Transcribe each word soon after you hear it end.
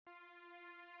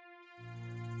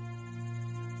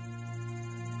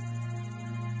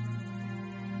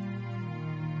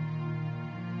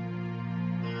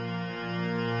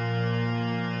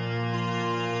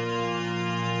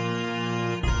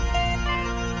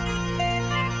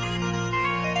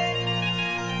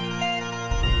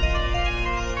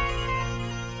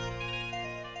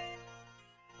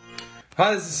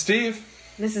Hi, this is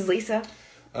Steve. This is Lisa.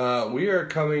 We are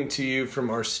coming to you from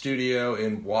our studio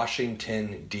in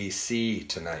Washington, D.C.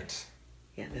 tonight.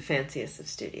 Yeah, the fanciest of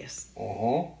studios.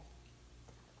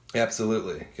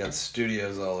 Absolutely. Got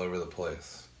studios all over the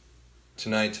place.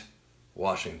 Tonight,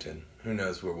 Washington. Who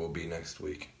knows where we'll be next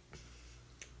week?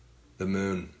 The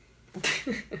moon.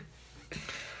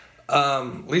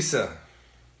 Lisa,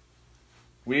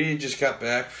 we just got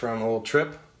back from a little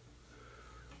trip.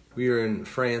 We were in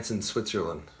France and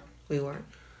Switzerland. We were.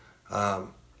 I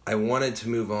wanted to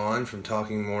move on from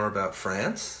talking more about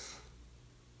France,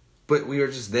 but we were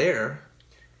just there,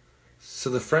 so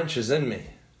the French is in me.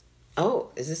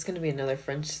 Oh, is this going to be another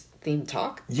French-themed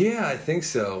talk? Yeah, I think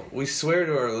so. We swear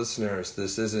to our listeners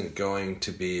this isn't going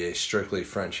to be a strictly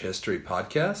French history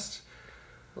podcast.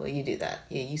 Well, you do that.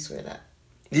 Yeah, you swear that.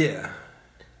 Yeah.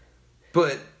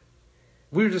 But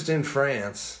we were just in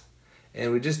France,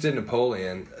 and we just did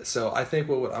Napoleon, so I think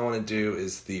what I want to do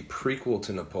is the prequel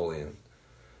to Napoleon,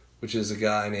 which is a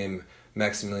guy named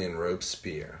Maximilien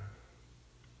Robespierre.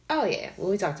 Oh, yeah. Well,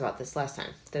 we talked about this last time,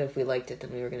 that if we liked it,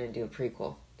 then we were going to do a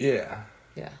prequel. Yeah.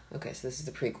 Yeah. Okay, so this is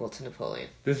the prequel to Napoleon.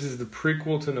 This is the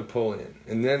prequel to Napoleon.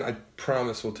 And then I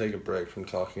promise we'll take a break from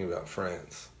talking about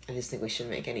France. I just think we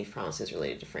shouldn't make any promises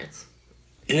related to France.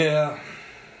 Yeah.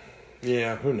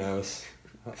 Yeah, who knows?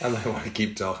 I might want to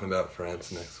keep talking about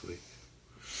France next week.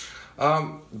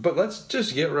 But let's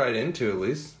just get right into it,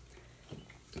 Elise.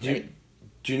 Do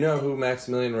you know who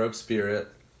Maximilien Robespierre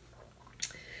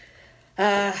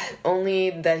is? Only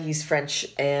that he's French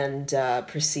and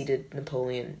preceded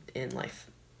Napoleon in life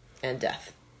and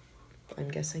death, I'm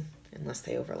guessing, unless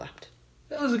they overlapped.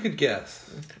 That was a good guess.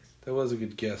 Okay. That was a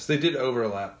good guess. They did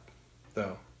overlap,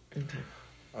 though. Okay.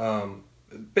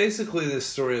 Basically, this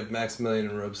story of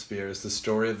Maximilien Robespierre is the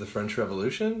story of the French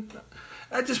Revolution.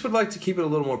 I just would like to keep it a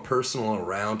little more personal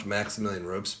around Maximilien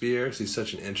Robespierre, because he's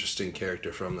such an interesting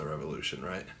character from the Revolution,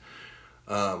 right?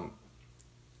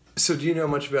 So do you know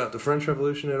much about the French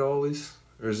Revolution at all, Lise?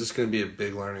 Or is this going to be a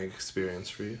big learning experience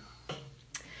for you?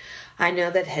 I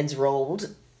know that heads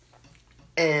rolled,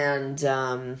 and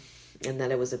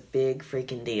that it was a big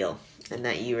freaking deal, and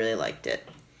that you really liked it.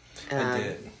 I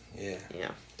did, yeah.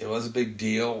 Yeah. It was a big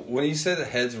deal. When you say the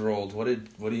heads rolled, what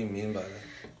do you mean by that?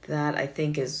 That, I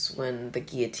think, is when the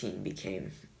guillotine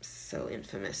became so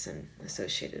infamous and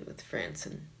associated with France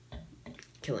and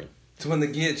killing. It's when the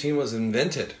guillotine was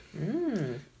invented.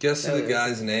 Guess who the is.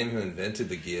 guy's name who invented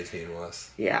the guillotine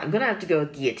was? Yeah, I'm going to have to go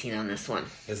with guillotine on this one.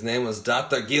 His name was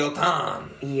Dr.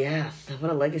 Guillotin. Yeah, what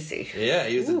a legacy. Yeah,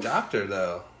 he was a doctor,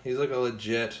 though. He's like a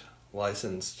legit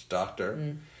licensed doctor.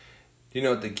 Do you know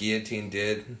what the guillotine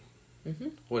did? Mm-hmm.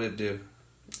 What did it do?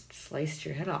 Sliced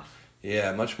your head off.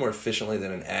 Yeah, much more efficiently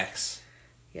than an axe.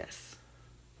 Yes.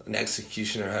 An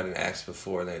executioner had an axe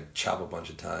before, and they'd chop a bunch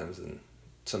of times, and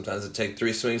sometimes it'd take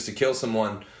 3 swings to kill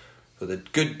someone, but the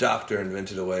good doctor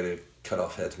invented a way to cut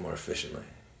off heads more efficiently.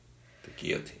 The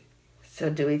guillotine. So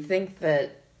do we think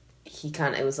that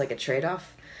it was like a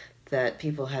trade-off, that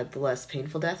people had the less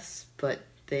painful deaths, but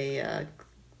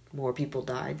more people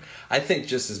died? I think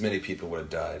just as many people would have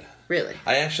died. Really?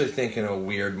 I actually think in a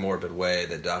weird, morbid way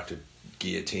that Dr.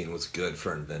 Guillotine was good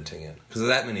for inventing it. Because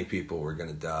that many people were going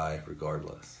to die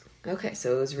regardless. Okay,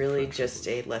 so it was really just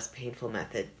a less painful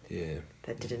method. Yeah.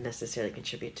 That didn't necessarily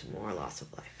contribute to more loss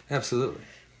of life. Absolutely.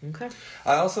 Okay.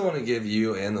 I also want to give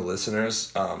you and the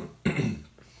listeners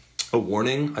a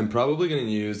warning. I'm probably going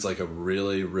to use like a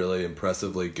really, really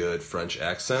impressively good French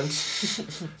accent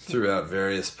throughout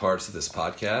various parts of this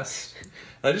podcast.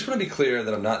 And I just want to be clear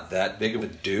that I'm not that big of a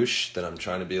douche that I'm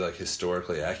trying to be like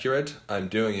historically accurate. I'm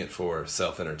doing it for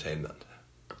self-entertainment.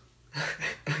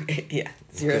 Okay, yeah,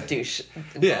 zero douche.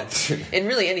 Yeah. In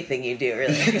really anything you do,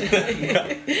 really.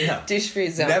 Yeah. Douche-free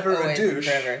zone. Never always a douche.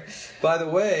 Forever. By the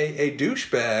way, a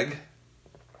douchebag,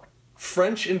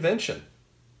 French invention.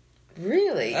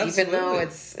 Really? Absolutely. Even though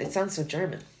it sounds so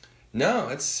German. No,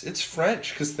 it's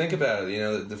French. Because think about it. You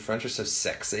know, the French are so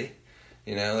sexy.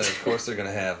 You know, that of course they're going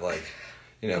to have like,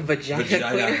 you know,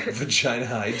 vagina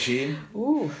hygiene.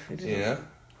 Ooh. You know?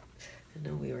 I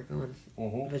know we were going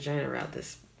vagina route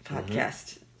this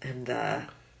podcast. And,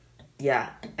 yeah,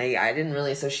 I didn't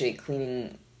really associate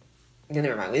cleaning...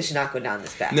 Never mind, we should not go down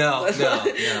this path. No. Let's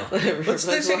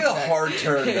take a hard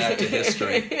turn back to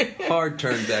history. Hard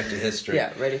turn back to history.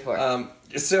 Yeah, ready for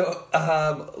it. So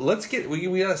let's get... We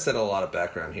got to set a lot of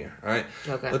background here, all right?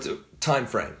 Okay. time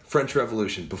frame. French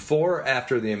Revolution. Before or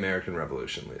after the American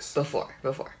Revolution, Lise? Before.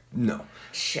 No.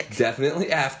 Shit.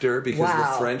 Definitely after, because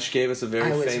the French gave us a very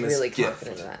famous gift. I was really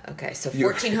confident of that. Okay, so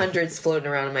 1400s floating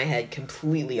around in my head,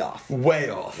 completely off. Way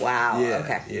off. Wow. Yeah,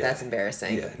 okay, yeah. That's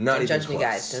embarrassing. Yeah, not Don't even judge close. me,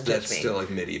 guys. Don't judge me. That's still like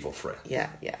medieval France. Yeah.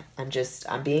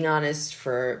 I'm being honest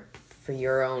for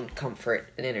your own comfort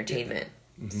and entertainment.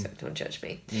 Mm-hmm. So don't judge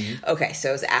me. Mm-hmm. Okay, so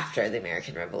it was after the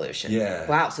American Revolution. Yeah.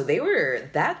 Wow, so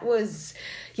that was,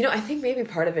 I think maybe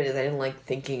part of it is I didn't like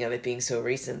thinking of it being so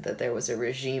recent that there was a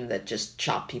regime that just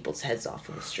chopped people's heads off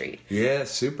in the street. Yeah,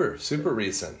 super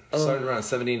recent. Started around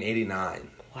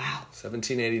 1789. Wow.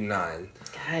 1789.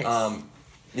 Guys.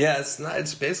 Yeah,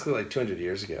 it's basically like 200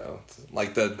 years ago.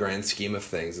 Like the grand scheme of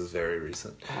things is very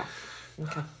recent. Wow.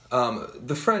 Okay.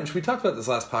 The French, we talked about this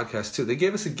last podcast too. They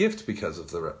gave us a gift because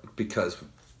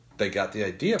they got the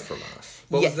idea from us.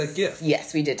 What was that gift?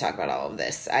 Yes, we did talk about all of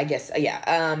this. I guess,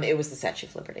 it was the Statue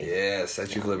of Liberty. Yeah,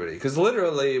 Statue of Liberty. Because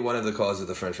literally one of the causes of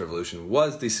the French Revolution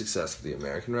was the success of the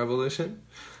American Revolution.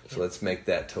 So let's make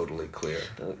that totally clear.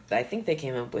 I think they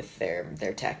came up with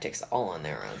their tactics all on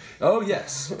their own. Oh,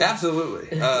 yes.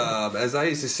 Absolutely. As I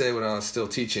used to say when I was still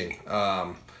teaching,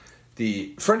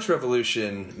 the French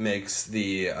Revolution makes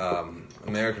the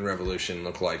American Revolution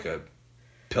look like a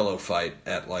pillow fight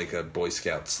at like a Boy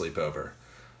Scout sleepover.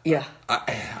 Yeah.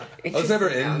 I was never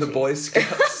in the Boy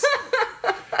Scouts,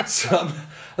 so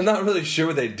I'm not really sure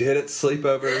what they did at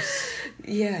sleepovers.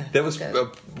 Yeah. That was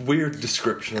a weird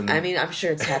description. I mean, I'm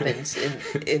sure it's happened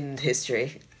in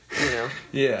history,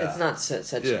 Yeah. It's not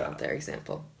such an out there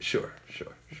example. Sure.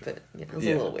 But, it was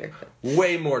a little weird. But.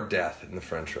 Way more death in the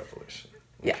French Revolution.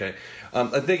 Yeah. Okay.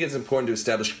 I think it's important to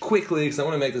establish quickly, because I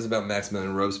want to make this about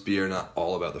Maximilian and Robespierre, not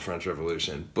all about the French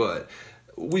Revolution, but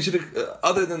we should,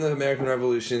 other than the American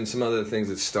Revolution, some other things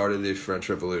that started the French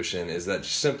Revolution is that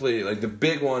simply, like, the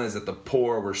big one is that the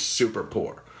poor were super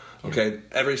poor. Okay?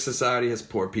 Every society has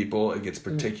poor people. It gets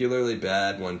particularly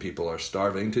bad when people are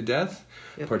starving to death,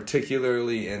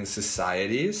 particularly in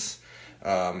societies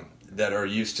that are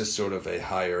used to sort of a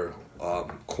higher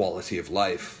quality of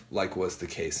life, like was the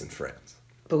case in France.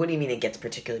 But what do you mean it gets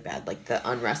particularly bad? Like the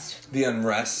unrest? The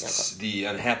unrest, the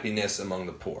unhappiness among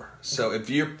the poor. So if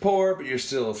you're poor, but you're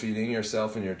still feeding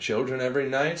yourself and your children every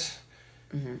night,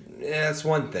 that's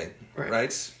one thing,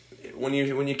 right? When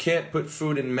you can't put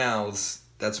food in mouths,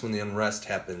 that's when the unrest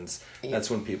happens. Yeah.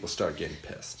 That's when people start getting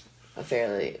pissed.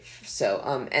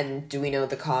 So. And do we know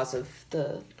the cause of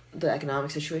the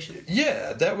economic situation?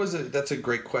 Yeah, that's a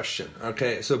great question.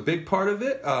 Okay, so a big part of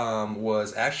it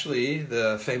was actually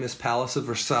the famous Palace of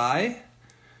Versailles.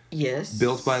 Yes.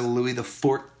 Built by Louis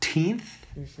XIV.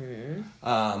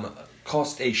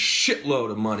 Cost a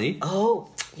shitload of money. Oh,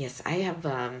 yes, I have.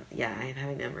 I'm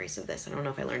having memories of this. I don't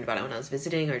know if I learned about it when I was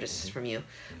visiting or just from you.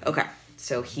 Okay,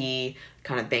 so he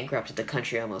kind of bankrupted the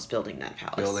country almost building that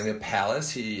palace. Building a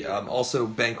palace. He also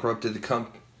bankrupted the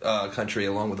country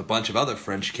along with a bunch of other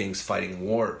French kings fighting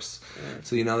wars.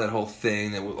 So that whole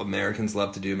thing that Americans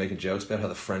love to do, making jokes about how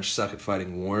the French suck at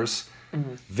fighting wars.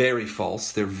 Very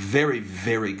false. They're very,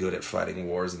 very good at fighting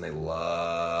wars, and they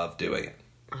love doing it.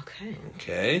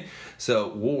 Okay. So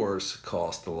wars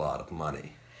cost a lot of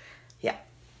money. Yeah.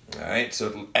 All right.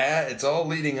 So it's all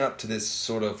leading up to this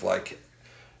sort of like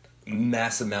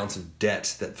mass amounts of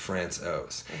debt that France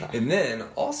owes. And then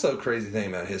also crazy thing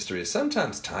about history is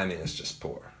sometimes timing is just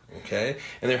poor. Okay?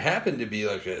 And there happened to be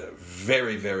like a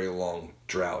very, very long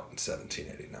drought in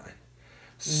 1789.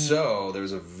 So there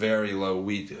was a very low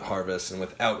wheat harvest, and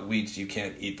without wheat you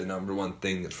can't eat the number one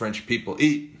thing that French people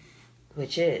eat.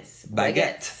 Which is?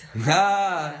 Baguette.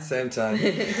 Same time.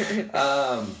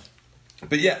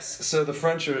 But yes, so the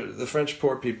French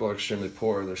poor people are extremely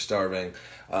poor. They're starving.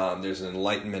 There's an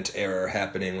Enlightenment era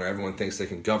happening where everyone thinks they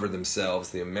can govern themselves.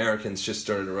 The Americans just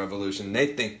started a revolution. They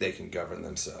think they can govern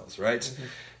themselves, right?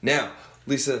 Now,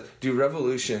 Lisa, do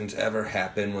revolutions ever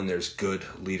happen when there's good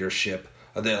leadership?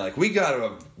 Are they like, we got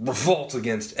to revolt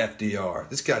against FDR?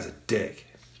 This guy's a dick.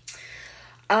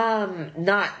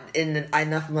 Not in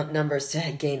enough numbers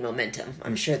to gain momentum.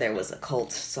 I'm sure there was a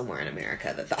cult somewhere in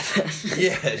America that thought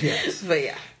that. Yes. But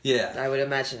yeah. I would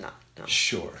imagine not. No.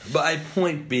 Sure. But my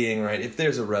point being, right, if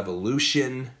there's a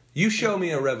revolution, you show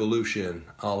me a revolution,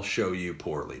 I'll show you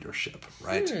poor leadership,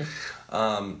 right?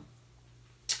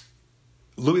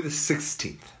 Louis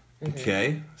XVI,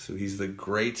 okay? So he's the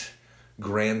great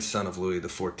grandson of Louis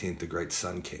XIV, the great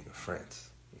Sun King of France,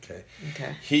 okay?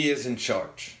 He is in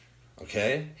charge.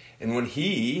 Okay? And when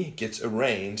he gets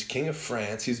arraigned King of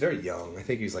France, he's very young. I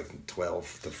think he's like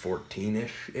 12 to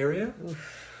 14-ish area.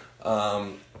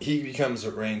 He becomes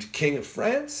arraigned King of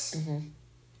France.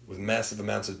 with massive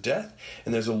amounts of death.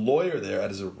 And there's a lawyer there at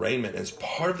his arraignment. And as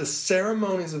part of the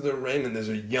ceremonies of the arraignment, there's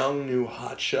a young, new,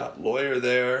 hotshot lawyer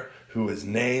there who is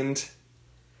named...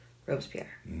 Robespierre.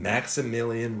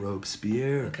 Maximilian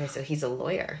Robespierre. Okay, so he's a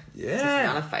lawyer. Yeah.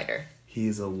 He's not a fighter.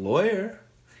 He's a lawyer.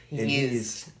 He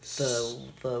used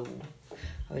the...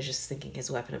 I was just thinking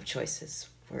his weapon of choice is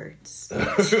words.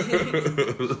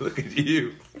 Look at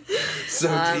you. So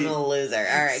I'm deep. a loser.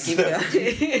 All right, keep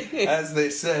going. As they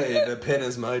say, the pen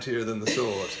is mightier than the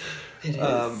sword. It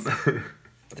is.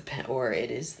 The pen, or it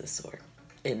is the sword.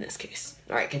 In this case.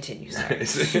 All right, continue. Sorry.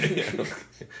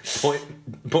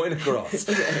 Point across.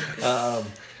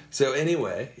 So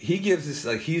anyway, he gives this,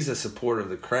 like, he's a supporter of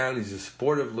the crown. He's a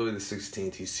supporter of Louis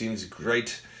XVI. He seems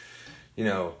great,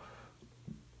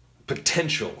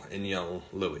 potential in young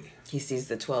Louis. He sees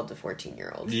the 12 to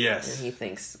 14-year-old. Yes. And he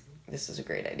thinks this is a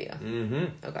great idea. Mm-hmm.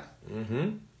 Okay. Mm-hmm.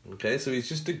 Okay, so he's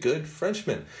just a good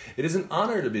Frenchman. It is an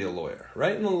honor to be a lawyer,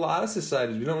 right? In a lot of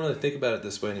societies, we don't really think about it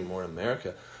this way anymore in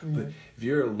America. Mm-hmm. But if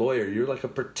you're a lawyer, you're like a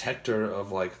protector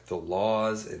of like the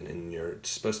laws, and you're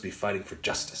supposed to be fighting for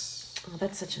justice. Oh,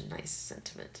 that's such a nice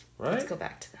sentiment. Right? Let's go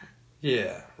back to that.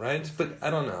 Yeah, right? But I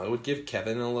don't know. It would give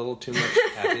Kevin a little too much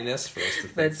happiness for us to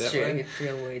think that's that true. way. He'd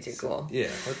feel way too cool.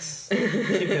 Yeah, let's keep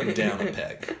him down a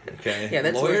peg, okay? Yeah,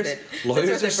 that's lawyers, worth it.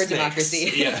 Lawyers that's worth it for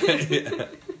snakes. democracy. Yeah.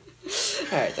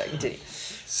 All right, sorry, continue.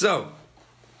 So,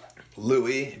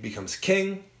 Louis becomes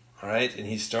king, all right, and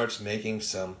he starts making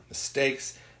some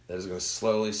mistakes that is going to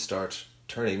slowly start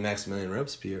turning Maximilian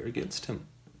Robespierre against him.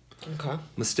 Okay.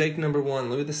 Mistake number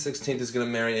 1, Louis XVI is going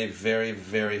to marry a very,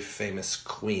 very famous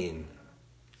queen.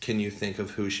 Can you think of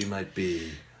who she might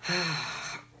be?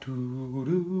 Oh,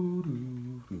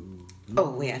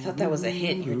 wait, I thought that was a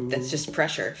hint. That's just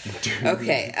pressure.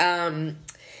 Okay,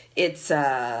 it's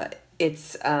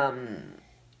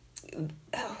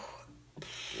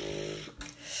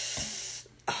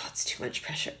too much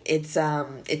pressure. It's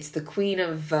the queen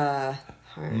of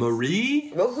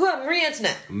Marie? Marie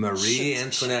Antoinette. Marie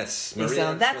Antoinette.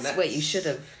 So that's what you should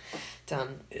have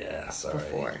done. Yeah, sorry.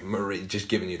 Before. Marie, just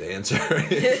giving you the answer.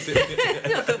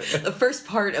 the first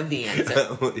part of the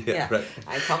answer. Yeah, right.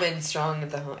 I come in strong at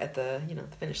the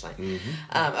the finish line.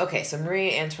 Mm-hmm. Okay, so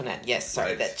Marie Antoinette. Yes,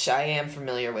 sorry, right. that I am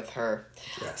familiar with her.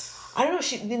 Yes. I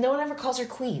don't know. No one ever calls her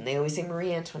queen. They always say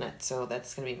Marie Antoinette. So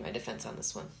that's going to be my defense on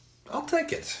this one. I'll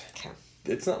take it. Okay.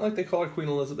 It's not like they call her Queen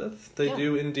Elizabeth. They Yeah.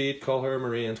 do indeed call her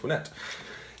Marie Antoinette.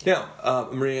 Now,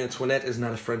 Marie Antoinette is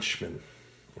not a Frenchman,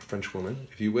 or Frenchwoman,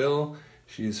 if you will.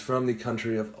 She is from the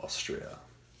country of Austria.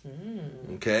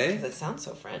 Okay? That sounds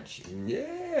so French.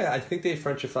 Yeah, I think they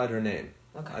Frenchified her name.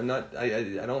 Okay. I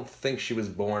don't think she was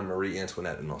born Marie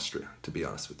Antoinette in Austria, to be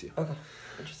honest with you. Okay.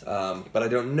 Interesting. But I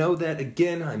don't know that.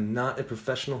 Again, I'm not a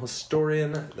professional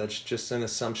historian. That's just an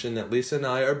assumption that Lisa and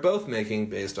I are both making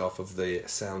based off of the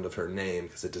sound of her name,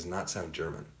 because it does not sound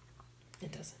German.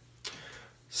 It doesn't.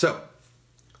 So,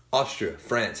 Austria,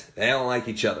 France, they don't like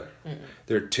each other. Mm-mm.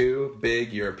 They're two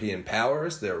big European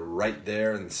powers. They're right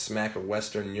there in the smack of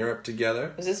Western Europe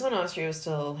together. Was this when Austria was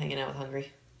still hanging out with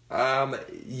Hungary?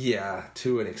 Yeah,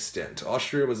 to an extent.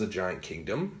 Austria was a giant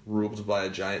kingdom ruled by a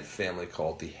giant family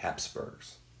called the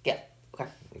Habsburgs. Yeah. Okay.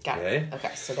 Got it.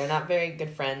 Okay, so they're not very good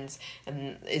friends.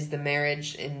 And is the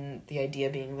marriage in the idea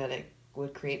being that it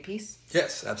would create peace?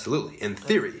 Yes, absolutely. In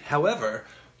theory. However,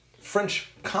 French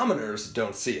commoners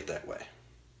don't see it that way.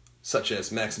 Such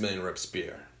as Maximilian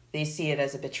Robespierre. They see it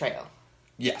as a betrayal.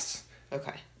 Yes.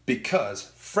 Okay.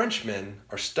 Because Frenchmen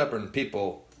are stubborn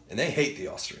people and they hate the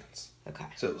Austrians. Okay.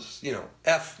 So,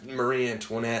 F Marie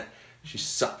Antoinette, she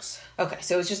sucks. Okay,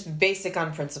 so it's just basic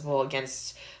on principle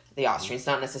against the Austrians,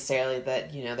 not necessarily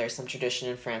that, there's some tradition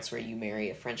in France where you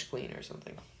marry a French queen or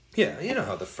something. Yeah, you know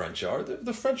how the French are.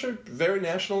 The French are very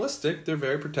nationalistic. They're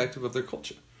very protective of their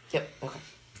culture. Yep, okay.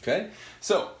 Okay?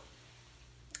 So,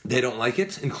 they don't like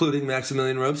it, including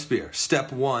Maximilian Robespierre.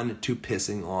 Step 1 to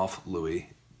pissing off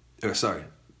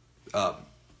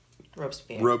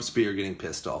Robespierre getting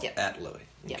pissed off at Louis.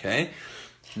 Yep. Okay?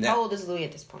 Now, how old is Louis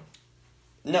at this point?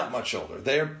 Not much older.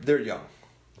 They're young.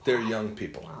 They're young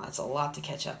people. Wow, that's a lot to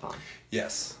catch up on.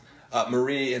 Yes.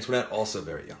 Marie Antoinette, also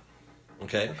very young.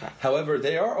 Okay? However,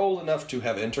 they are old enough to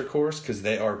have intercourse because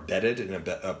they are bedded in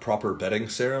a proper bedding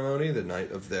ceremony the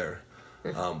night of their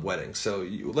wedding. So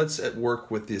let's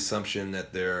work with the assumption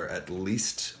that they're at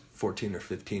least 14 or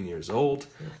 15 years old,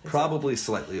 probably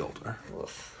slightly older.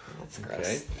 Oof. That's gross.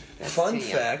 Okay. That's Fun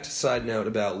fact, side note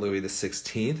about Louis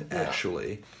XVI,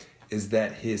 actually, is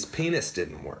that his penis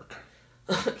didn't work.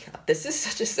 Oh my god, this is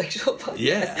such a sexual podcast.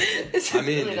 Yeah.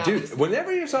 Really dude,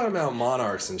 whenever you're talking about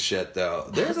monarchs and shit, though,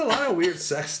 there's a lot of weird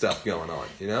sex stuff going on,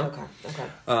 Okay.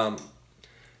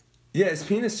 Yeah, his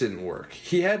penis didn't work.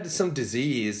 He had some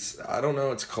disease, I don't know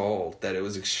what it's called, that it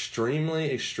was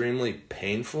extremely, extremely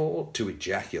painful to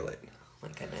ejaculate. Oh my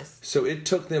goodness. So it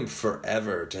took them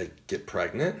forever to get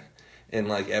pregnant. And,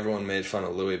 like, everyone made fun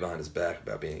of Louis behind his back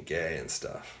about being gay and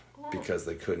stuff. Because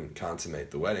they couldn't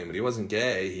consummate the wedding. But he wasn't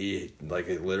gay. He, like,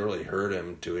 it literally hurt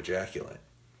him to ejaculate.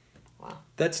 Wow.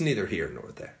 That's neither here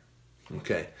nor there.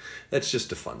 Okay? That's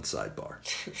just a fun sidebar.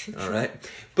 All right?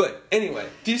 But anyway,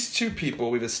 these two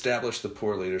people, we've established the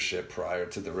poor leadership prior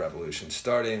to the revolution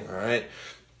starting. All right?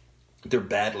 They're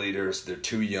bad leaders. They're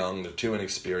too young. They're too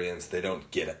inexperienced. They don't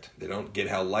get it. They don't get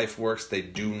how life works. They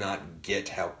do not get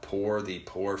how poor the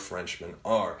poor Frenchmen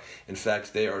are. In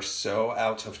fact, they are so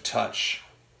out of touch.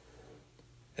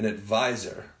 An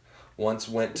advisor once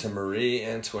went to Marie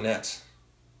Antoinette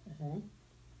and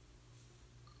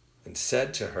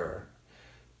said to her,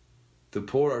 "The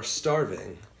poor are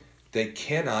starving. They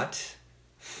cannot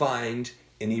find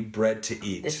any bread to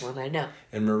eat." This one I know.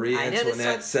 And Marie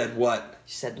Antoinette said what?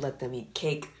 She said, "Let them eat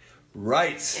cake."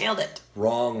 Right. Nailed it.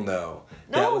 Wrong, though.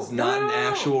 No, that was not an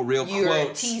actual real You're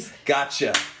quote. a tease.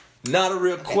 Gotcha. Not a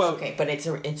real quote. Okay, but it's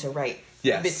a right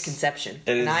misconception.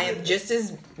 It is, and I am just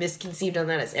as misconceived on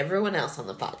that as everyone else on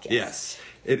the podcast. Yes.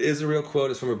 It is a real quote.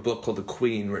 It's from a book called The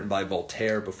Queen, written by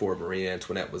Voltaire before Marie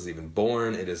Antoinette was even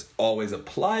born. It is always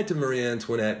applied to Marie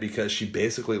Antoinette because she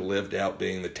basically lived out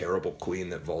being the terrible queen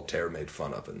that Voltaire made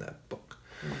fun of in that book.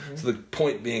 So the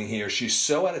point being here, she's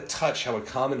so out of touch how a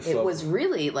common folk... It was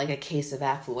really like a case of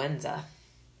affluenza.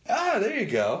 Ah, there you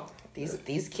go.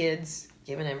 These kids,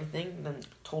 given everything, been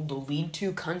told to lead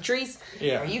two countries?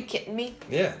 Yeah. Are you kidding me?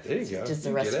 Yeah, there you go. Just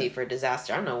a recipe for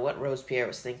disaster. I don't know what Robespierre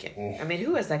was thinking. I mean,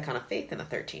 who has that kind of faith in a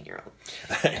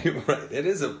 13-year-old? Right. It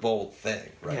is a bold thing,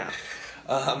 right?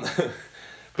 Yeah.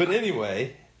 But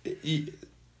anyway,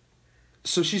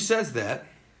 so she says that.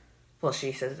 Well,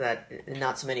 she says that in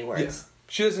not so many words. Yeah.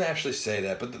 She doesn't actually say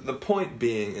that, but the point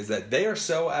being is that they are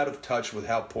so out of touch with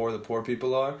how poor the poor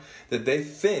people are that they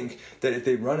think that if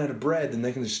they run out of bread, then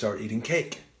they can just start eating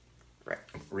cake. Right.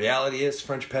 Reality is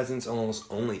French peasants almost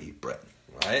only eat bread,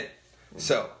 right?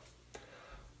 So,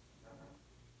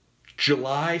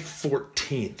 July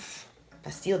 14th.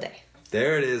 Bastille Day.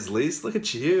 There it is, Lise. Look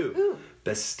at you. Ooh.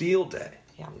 Bastille Day.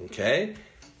 Yeah. Okay?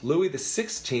 Louis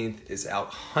XVI is out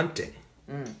hunting.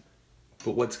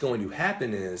 But what's going to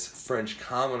happen is French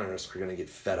commoners are going to get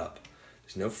fed up.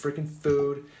 There's no freaking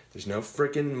food. There's no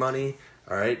freaking money.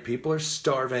 All right? People are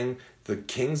starving. The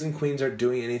kings and queens aren't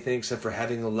doing anything except for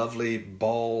having lovely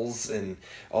balls, and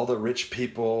all the rich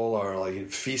people are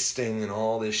like feasting and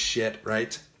all this shit,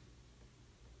 right?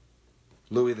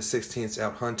 Louis XVI's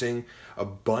out hunting. A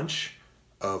bunch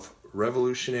of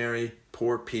revolutionary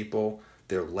poor people.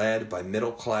 They're led by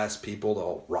middle-class people,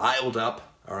 all riled up.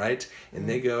 All right? And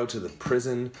they go to the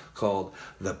prison called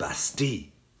the Bastille.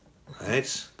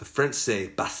 Right? The French say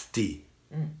Bastille.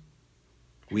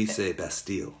 We say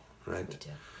Bastille, right? Me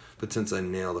too. But since I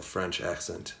nail the French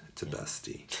accent, it's a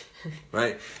Bastille.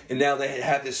 Right? And now they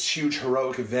have this huge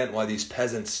heroic event while these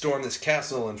peasants storm this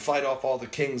castle and fight off all the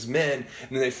king's men,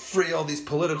 and then they free all these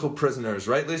political prisoners,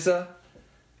 right, Lisa?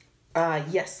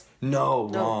 Yes. No,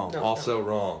 wrong. No.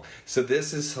 Wrong. So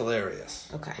this is hilarious.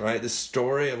 Okay. Right? The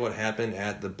story of what happened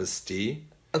at the Bastille.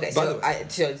 Okay, By the so way-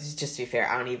 so just to be fair,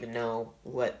 I don't even know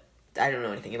I don't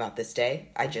know anything about this day.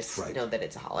 I just know that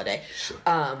it's a holiday. Sure.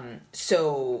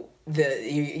 So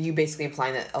you basically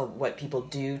implying that what people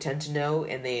do tend to know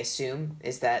and they assume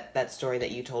is that story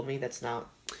that you told me that's not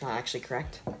actually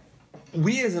correct.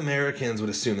 We as Americans would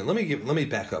assume that. Let me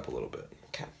back up a little bit.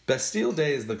 Okay. Bastille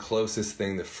Day is the closest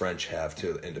thing the French have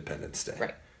to Independence Day.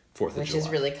 Right. 4th of July. Which is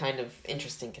really kind of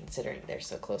interesting considering they're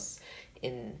so close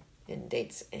in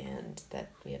dates and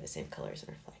that we have the same colors in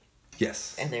our flag.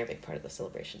 Yes. And they're a big part of the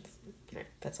celebrations. Right,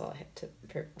 that's all I had to.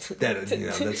 That's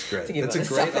great. That's a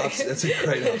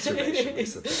great observation,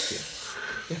 Lisa.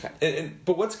 Thank you. Okay.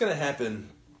 But what's going to happen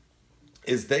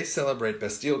is they celebrate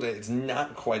Bastille Day. It's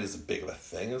not quite as big of a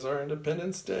thing as our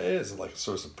Independence Day, as like a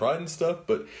source of pride and stuff,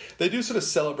 but they do sort of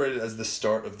celebrate it as the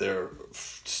start of their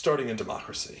starting in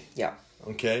democracy. Yeah.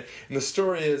 Okay? And the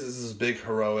story is this big,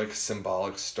 heroic,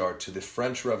 symbolic start to the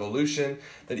French Revolution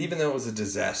that even though it was a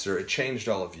disaster, it changed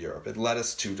all of Europe. It led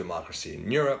us to democracy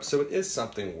in Europe, so it is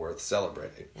something worth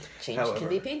celebrating. Change can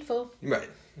be painful. Right.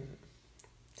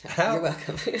 You're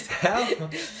welcome.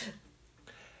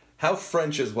 How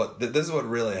French is what... This is what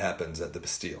really happens at the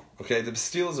Bastille. Okay? The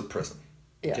Bastille is a prison.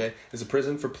 Yeah. Okay? It's a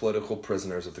prison for political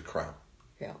prisoners of the crown.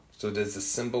 Yeah. So it is a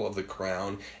symbol of the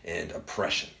crown and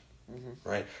oppression.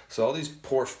 Right? So all these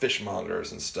poor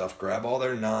fishmongers and stuff grab all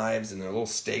their knives and their little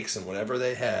stakes and whatever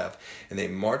they have, and they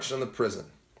march on the prison.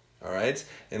 All right?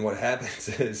 And what happens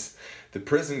is the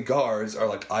prison guards are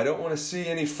like, I don't want to see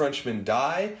any Frenchmen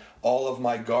die. All of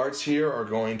my guards here are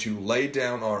going to lay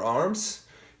down our arms.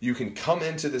 You can come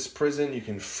into this prison. You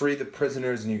can free the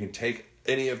prisoners, and you can take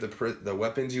any of the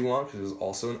weapons you want, because there's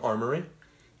also an armory.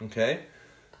 Okay?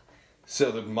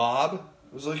 So the mob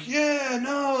was like, yeah,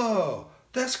 no,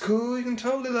 that's cool. You can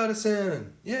totally let us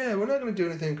in. Yeah, we're not going to do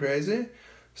anything crazy.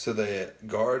 So the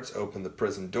guards open the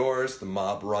prison doors. The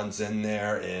mob runs in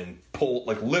there and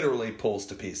literally pulls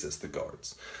to pieces the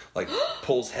guards. Like,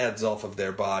 pulls heads off of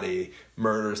their body,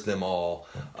 murders them all.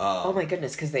 Oh my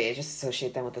goodness, because they just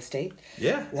associate them with the state?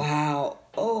 Yeah. Wow.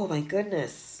 Oh my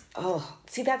goodness. Oh,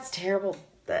 see, that's terrible.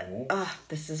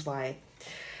 This is why...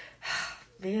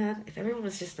 Man, if everyone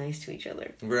was just nice to each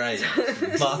other. Right.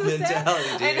 Mob mentality,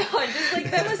 dude. I know, I'm just like,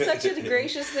 that was such a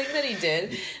gracious thing that he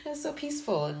did. It was so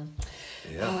peaceful. And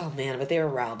oh, man, but they were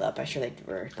riled up. I'm sure they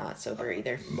were not sober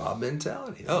either. Mob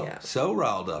mentality. Oh, so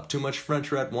riled up. Too much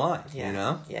French red wine, you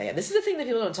know? Yeah. This is the thing that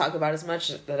people don't talk about as much,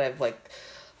 that I've,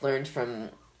 learned from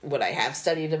what I have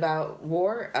studied about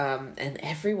war. And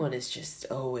everyone is just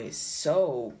always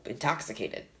so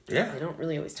intoxicated. Yeah. They don't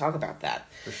really always talk about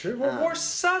that. For sure. Well, war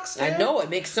sucks, man. I know, it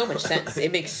makes so much sense.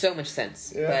 It makes so much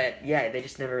sense. Yeah. But, they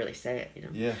just never really say it,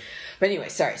 Yeah. But anyway,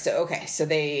 sorry. So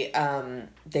they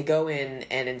go in,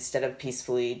 and instead of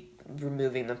peacefully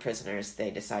removing the prisoners, they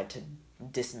decide to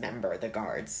dismember the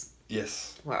guards.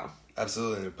 Yes. Wow.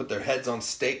 Absolutely. They put their heads on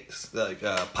stakes, like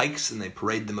pikes, and they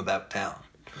parade them about town.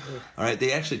 All right,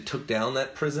 they actually took down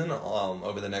that prison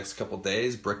over the next couple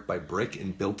days, brick by brick,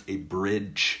 and built a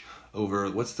bridge over,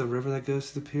 what's the river that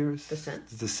goes to the piers? The Seine.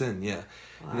 The Seine, yeah.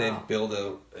 Wow. And they build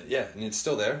and it's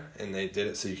still there, and they did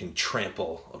it so you can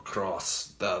trample across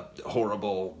the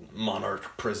horrible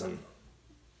monarch prison.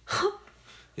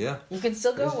 Yeah. You can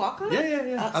still go walk on it?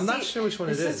 Yeah. I'm not sure which one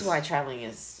it is. This is why traveling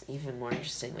is even more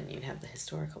interesting when you have the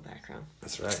historical background.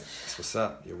 That's right. That's what's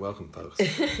up. You're welcome, folks.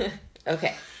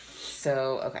 Okay.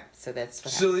 So that's what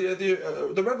happened. So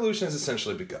the revolution has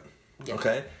essentially begun. Yeah.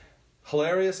 Okay?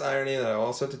 Hilarious irony that I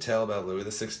also have to tell about Louis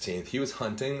XVI. He was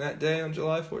hunting that day on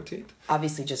July 14th.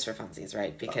 Obviously just for funsies,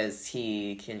 right? Because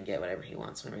he can get whatever he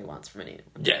wants whenever he wants from anyone.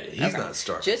 Yeah, he's not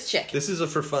starving. Just check. This is a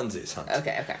for funsies hunt.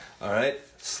 Okay. All right.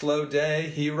 Slow day.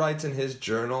 He writes in his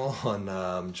journal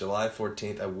on July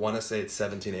 14th. I want to say it's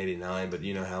 1789, but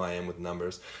you know how I am with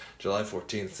numbers. July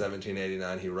 14th,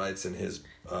 1789, he writes in his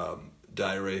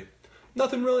diary,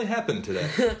 nothing really happened today.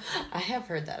 I have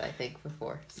heard that, I think,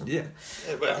 before. Yeah.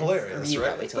 Hilarious,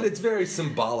 right? But it's very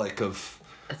symbolic of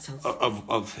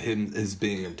him, his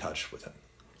being in touch with him.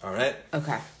 All right?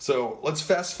 Okay. So let's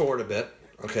fast forward a bit,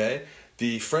 okay?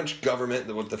 The French government,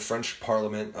 the French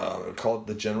parliament, called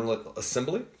the General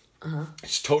Assembly,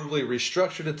 it's totally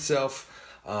restructured itself.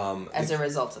 As a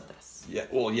result of this. Yeah,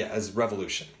 as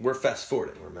revolution. We're fast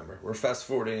forwarding, remember? We're fast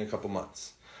forwarding a couple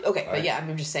months. Okay, but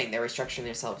I'm just saying they're restructuring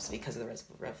themselves because of the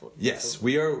revolution. Yes,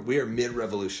 we are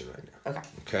mid-revolution right now.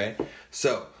 Okay?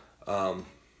 So,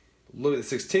 Louis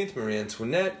XVI, Marie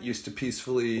Antoinette used to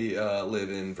peacefully live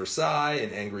in Versailles.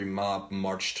 An angry mob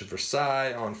marched to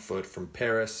Versailles on foot from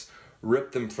Paris,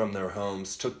 ripped them from their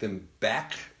homes, took them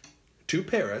back to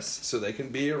Paris so they can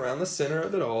be around the center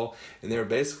of it all, and they were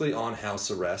basically on house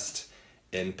arrest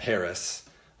in Paris.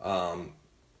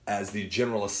 As the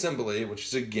General Assembly, which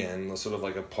is again sort of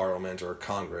like a parliament or a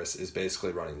congress, is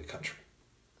basically running the country.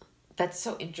 That's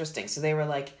so interesting. So they were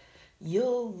like,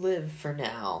 you'll live for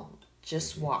now,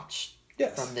 just watch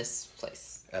from this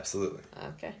place. Absolutely.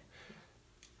 Okay.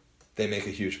 They make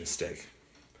a huge mistake.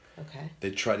 Okay. They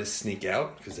try to sneak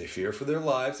out because they fear for their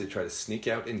lives. They try to sneak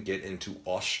out and get into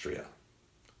Austria.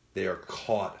 They are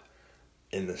caught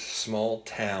in the small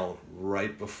town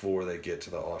right before they get to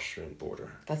the Austrian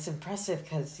border. That's impressive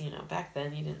because, back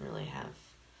then you didn't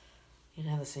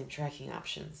have the same tracking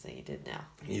options that you did now.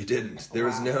 You didn't. There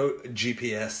was no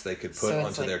GPS they could put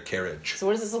onto their carriage. So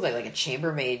what does this look like? Like a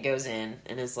chambermaid goes in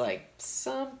and is like,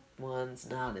 someone's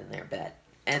not in their bed.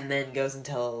 And then goes and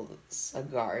tells a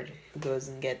guard who goes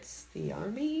and gets the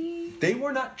army. They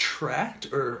were not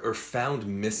tracked or found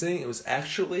missing. It was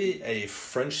actually a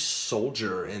French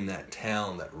soldier in that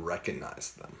town that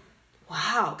recognized them.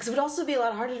 Wow. Because it would also be a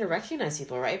lot harder to recognize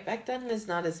people, right? Back then, there's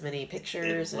not as many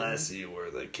pictures. Unless you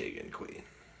were the king and queen.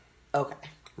 Okay.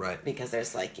 Right. Because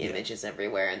there's, images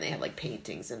everywhere, and they have,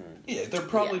 paintings and... Yeah, they're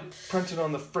probably printed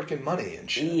on the frickin' money and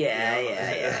shit.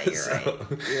 Yeah,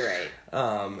 You're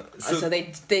right. So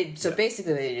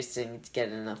basically they just didn't get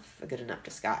a good enough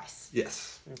disguise.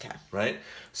 Yes. Okay. Right?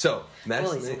 So,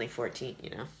 well, he's only 14,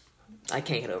 I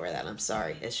can't get over that. I'm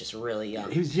sorry. It's just really young.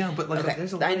 He was young, but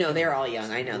there's a lot I know, they're all young.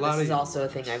 I know. This is also a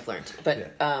thing I've learned.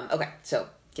 But, okay, so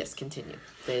Yes, continue.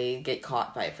 They get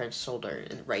caught by a French soldier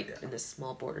in this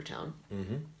small border town.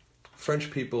 Mm-hmm. French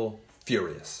people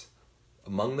furious.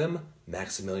 Among them,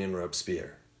 Maximilien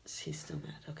Robespierre. He's still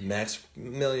mad. Okay.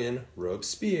 Maximilien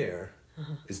Robespierre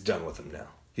is done with him now.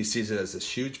 He sees it as this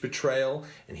huge betrayal,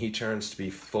 and he turns to be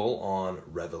full-on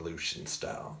revolution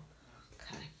style.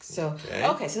 Okay. So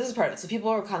this is part of it. So people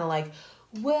are kind of like,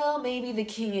 well, maybe the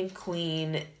king and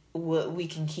queen, we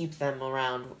can keep them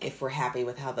around if we're happy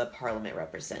with how the parliament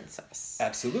represents us.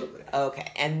 Absolutely.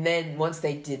 Okay. And then once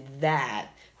they did that,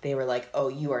 they were like, oh,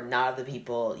 you are not of the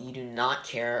people. You do not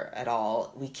care at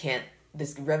all.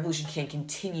 This revolution can't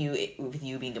continue with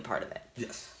you being a part of it.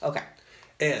 Yes. Okay.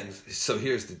 And so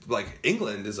here's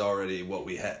England is already what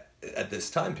we had at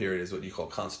this time period is what you call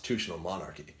constitutional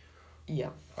monarchy. Yeah.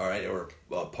 All right, or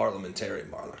parliamentary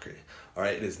monarchy. All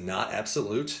right, it is not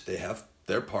absolute. They have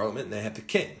their parliament and they have the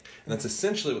king. And that's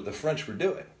essentially what the French were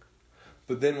doing.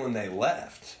 But then when they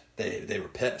left, they were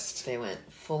pissed. They went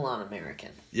full on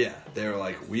American. Yeah, they were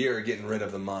like, we are getting rid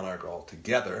of the monarch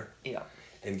altogether. Yeah.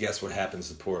 And guess what happens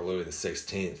to poor Louis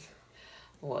XVI?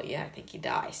 Well, yeah, I think he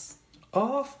dies.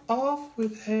 Off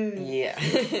with head. Yeah.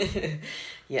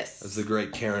 Yes. As the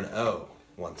great Karen O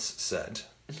once said,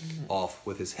 off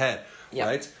with his head. Yep.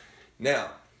 Right? Now,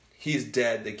 he's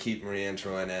dead. They keep Marie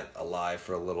Antoinette alive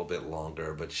for a little bit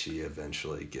longer, but she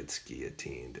eventually gets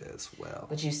guillotined as well.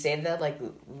 Would you say that, like,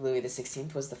 Louis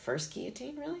XVI was the first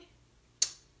guillotine, really?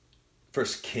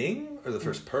 First king or the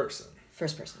first person?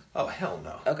 First person. Oh, hell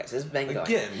no. Okay, so it's been going.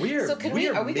 Again, we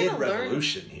are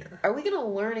mid-revolution here. Are we going to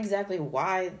learn exactly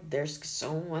why there's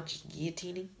so much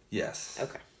guillotining? Yes.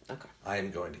 Okay. I am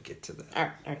going to get to that.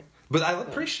 All right. But I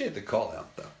appreciate the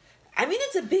call-out, though. I mean,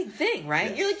 it's a big thing, right?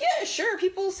 Yes. You're like, yeah, sure,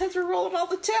 people's heads are rolling all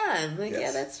the time. Like, yes.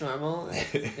 Yeah, that's normal.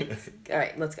 All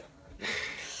right, let's go.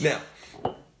 Now,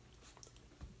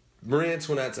 Marie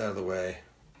Antoinette's out of the way.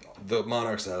 The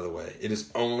monarch's out of the way. It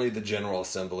is only the General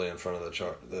Assembly in front of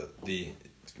the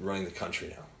running the country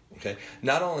now. Okay.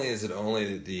 Not only is it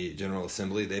only the General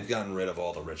Assembly, they've gotten rid of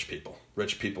all the rich people.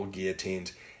 Rich people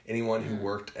guillotined. Anyone who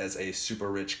worked as a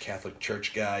super rich Catholic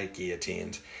Church guy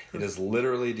guillotined. It is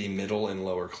literally the middle and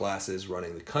lower classes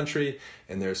running the country,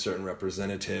 and there are certain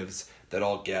representatives that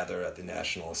all gather at the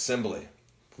National Assembly.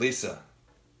 Lisa.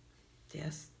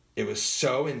 Yes. It was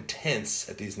so intense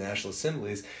at these national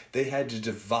assemblies, they had to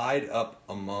divide up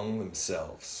among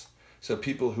themselves. So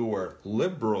people who were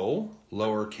liberal,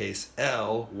 lowercase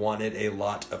l, wanted a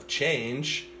lot of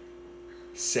change,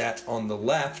 sat on the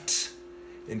left,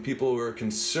 and people who were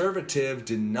conservative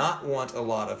did not want a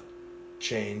lot of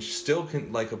change, still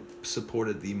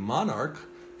supported the monarch,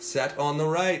 sat on the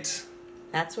right.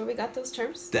 That's where we got those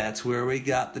terms? That's where we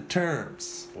got the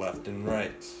terms, left and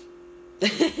right.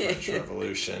 French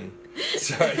Revolution.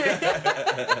 Sorry.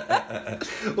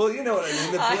 Well, you know what I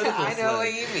mean. The political I know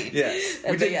what you mean. Yes.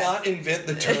 We did not invent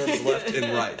the terms left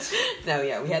and right. No,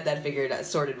 yeah. We had that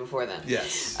sorted before then.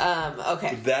 Yes.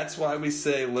 Okay. That's why we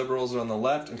say liberals are on the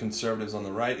left and conservatives on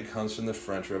the right. It comes from the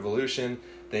French Revolution.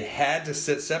 They had to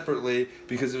sit separately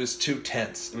because it was too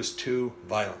tense. It was too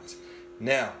violent.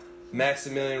 Now,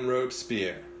 Maximilien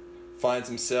Robespierre finds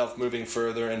himself moving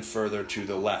further and further to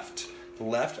the left. The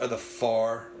left are the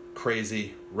far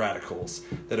crazy radicals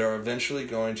that are eventually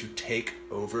going to take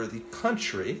over the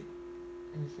country.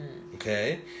 Mm-hmm.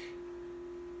 Okay?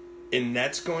 And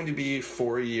that's going to be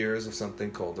 4 years of something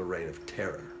called the Reign of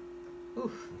Terror.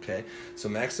 Oof. Okay? So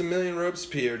Maximilien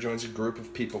Robespierre joins a group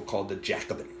of people called the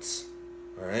Jacobins.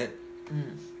 Alright?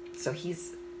 So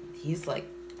he's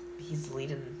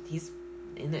leading, he's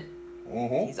in it.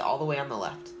 Mm-hmm. He's all the way on the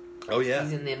left. Oh yeah.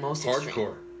 He's in the most hardcore.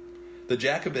 Extreme. The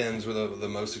Jacobins were the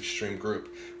most extreme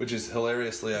group, which is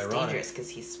hilariously ironic. It's dangerous because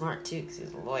he's smart too, because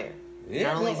he's a lawyer. Yeah,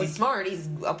 Not only is he smart, he's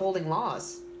upholding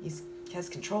laws. He has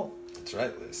control. That's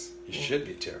right, Liz. You should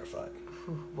be terrified.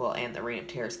 Well, and the Reign of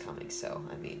Terror is coming, so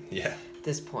I mean, yeah. At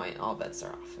this point, all bets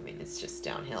are off. I mean, it's just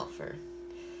downhill for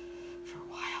a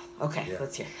while. Okay, yeah.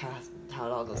 Let's hear how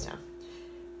it all goes down.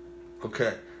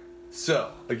 Okay,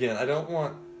 so again, I don't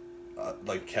want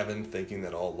Kevin thinking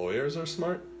that all lawyers are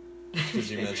smart.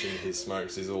 Because you mentioned he's smart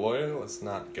because he's a lawyer. Let's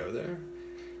not go there.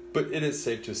 But it is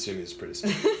safe to assume he's pretty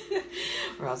smart.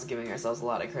 We're also giving ourselves a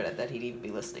lot of credit that he'd even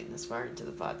be listening this far into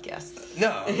the podcast.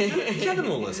 No, Kevin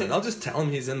will listen. I'll just tell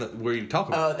him he's in where you talk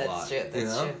about it a lot. Oh, that's true.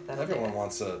 That's true. Everyone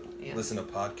wants to listen to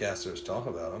podcasters talk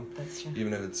about them. That's true.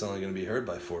 Even if it's only going to be heard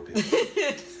by 4 people.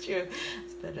 It's true.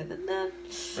 It's better than none.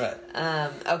 Right.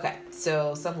 Okay,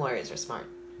 so some lawyers are smart.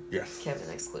 Yes. Kevin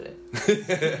excluded.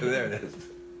 There it is.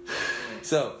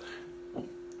 So,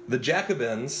 the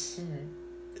Jacobins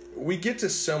we get to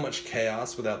so much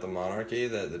chaos without the monarchy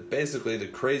that basically the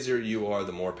crazier you are,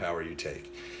 the more power you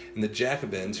take. And the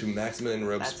Jacobins, who Maximilian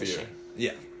Robespierre,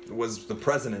 was the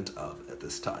president of at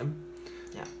this time,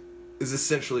 is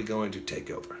essentially going to take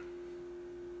over.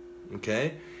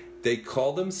 Okay? They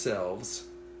call themselves,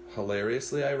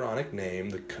 hilariously ironic name,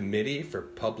 the Committee for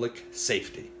Public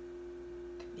Safety.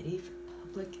 Committee for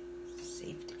Public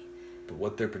Safety. But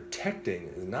what they're protecting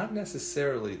is not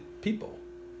necessarily people.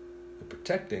 They're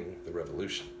protecting the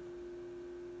revolution.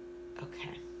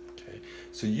 Okay.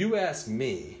 So you asked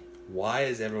me, why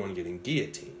is everyone getting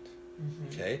guillotined?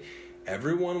 Okay?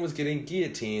 Everyone was getting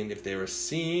guillotined if they were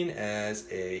seen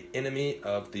as an enemy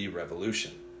of the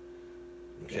revolution.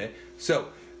 Okay? So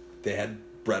they had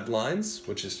bread lines,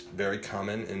 which is very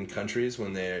common in countries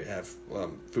when they have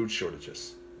food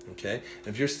shortages. Okay? And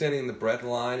if you're standing in the bread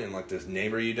line and like this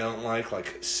neighbor you don't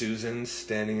like Susan's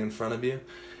standing in front of you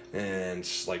and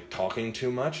like talking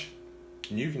too much,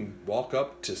 you can walk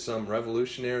up to some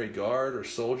Revolutionary Guard or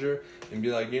soldier and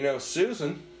be like,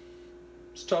 Susan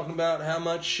is talking about how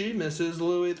much she misses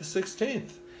Louis the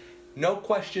 16th. No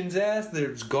questions asked.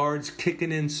 There's guards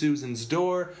kicking in Susan's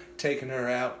door, taking her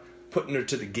out, putting her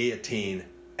to the guillotine,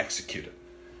 executed.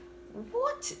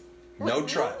 What? No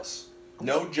trials.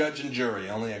 No judge and jury,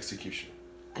 only execution.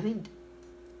 I mean,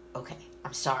 okay,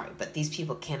 I'm sorry, but these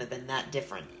people can't have been that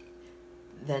different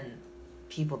than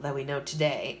people that we know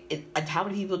today. How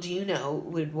many people do you know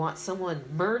would want someone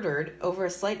murdered over a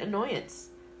slight annoyance?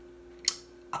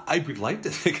 I would like to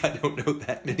think I don't know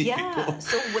that many people. Yeah,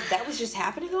 so that was just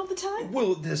happening all the time?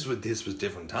 Well, this was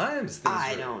different times.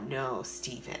 I don't know,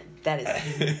 Stephen. That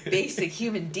is basic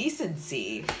human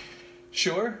decency.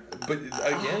 Sure, but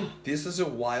again, this is a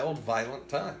wild, violent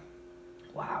time.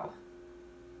 Wow.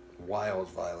 Wild,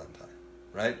 violent time,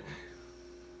 right?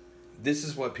 This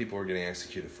is what people were getting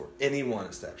executed for. Anyone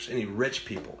established. Any rich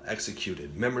people,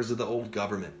 executed. Members of the old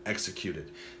government,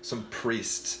 executed. Some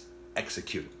priests,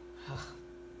 executed.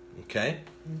 Okay?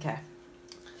 Okay.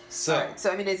 So, right.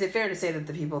 So, I mean, is it fair to say that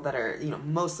the people that are,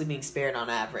 mostly being spared on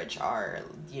average are,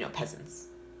 peasants?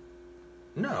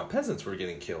 No, peasants were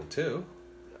getting killed too.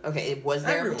 Okay, was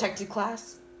there a protected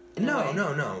class?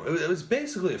 No. It was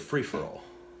basically a free-for-all.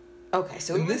 Okay,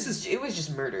 so it was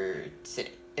just murder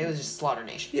city. It was just slaughter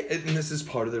nation. Yeah, and this is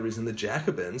part of the reason the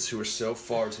Jacobins, who were so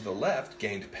far to the left,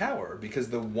 gained power. Because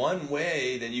the one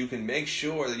way that you can make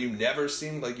sure that you never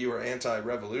seemed like you were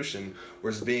anti-revolution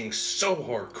was being so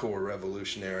hardcore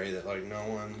revolutionary that no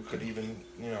one could even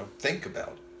think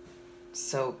about.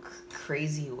 So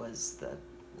crazy was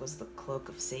the cloak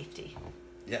of safety.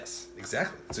 Yes,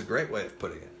 exactly. It's a great way of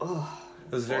putting it. Oh,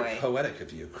 it was very poetic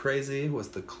of you. Crazy was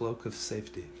the cloak of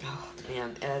safety. Oh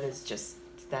man, that is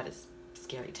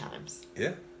scary times.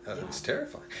 Yeah, it was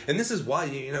terrifying. And this is why,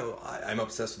 I'm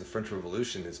obsessed with the French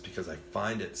Revolution, is because I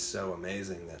find it so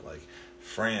amazing that,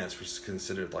 France was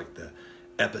considered, the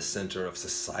epicenter of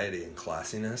society and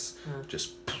classiness,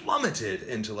 just plummeted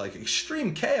into,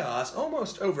 extreme chaos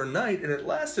almost overnight, and it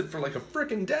lasted for, a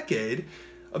frickin' decade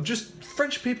of just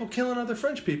French people killing other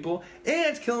French people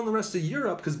and killing the rest of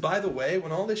Europe, because, by the way,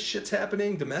 when all this shit's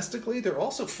happening domestically, they're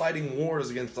also fighting wars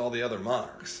against all the other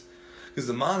monarchs. Because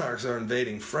the monarchs are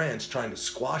invading France, trying to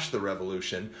squash the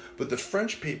revolution, but the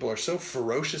French people are so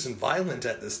ferocious and violent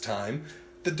at this time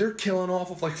that they're killing off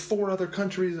of 4 other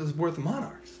countries' worth of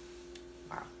monarchs.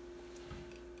 Wow.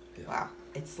 Yeah. Wow.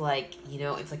 It's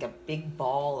it's like a big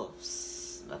ball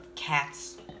of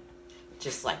cats,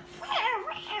 just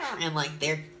and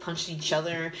they're punching each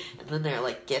other, and then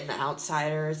they're getting the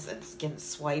outsiders and getting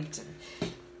swiped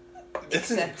and.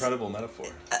 It's an incredible metaphor.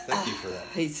 Thank you for that.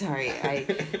 Hey, sorry. I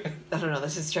don't know.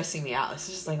 This is stressing me out. This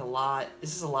is just a lot.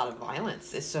 This is a lot of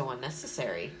violence. It's so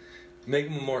unnecessary. Make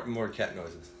more cat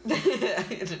noises.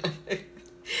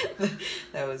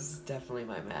 That was definitely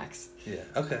my max. Yeah.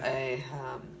 Okay.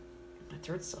 My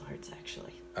throat still hurts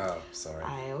actually. Oh, sorry.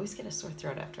 I always get a sore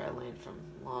throat after I land from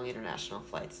long international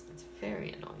flights. It's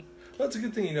very annoying. Well, it's a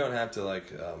good thing you don't have to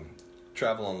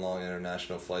travel on long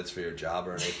international flights for your job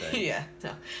or anything. Yeah,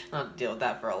 no, I'll deal with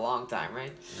that for a long time,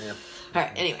 right? Yeah. All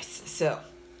right. Anyways, so.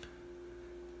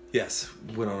 Yes,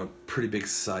 went on a pretty big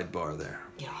sidebar there.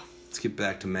 Yeah. Let's get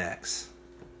back to Max.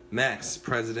 Max,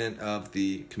 president of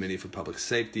the Committee for Public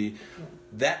Safety.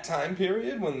 That time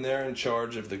period when they're in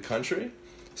charge of the country,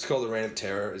 it's called the Reign of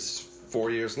Terror. It's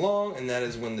 4 years long, and that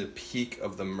is when the peak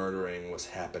of the murdering was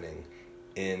happening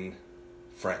in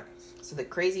France. So the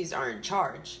crazies are in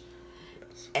charge.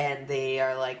 And they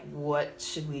are what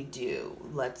should we do?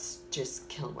 Let's just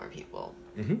kill more people.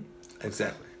 Mm-hmm.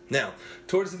 Exactly. Now,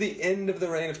 towards the end of the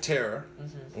Reign of Terror,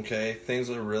 Mm-hmm. okay, things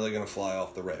are really going to fly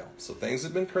off the rail. So things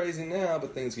have been crazy now,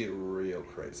 but things get real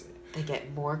crazy. They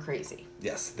get more crazy.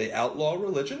 Yes, they outlaw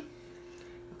religion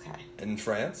Okay. in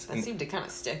France. That seemed to kind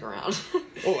of stick around.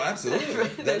 Oh,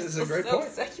 absolutely. That is a great point.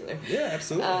 Secular. Yeah,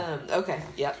 absolutely. Okay,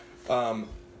 yep.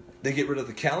 They get rid of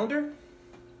the calendar.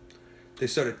 They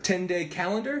start a 10-day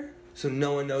calendar, so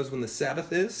no one knows when the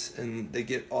Sabbath is, and they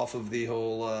get off of the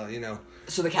whole,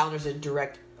 So the calendar's a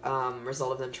direct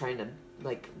result of them trying to,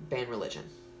 like, ban religion.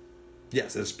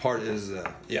 Yes, as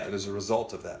a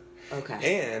result of that.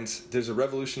 Okay. And there's a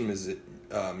Revolution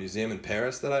museum in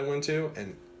Paris that I went to,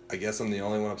 and I guess I'm the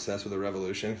only one obsessed with the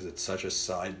Revolution because it's such a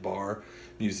sidebar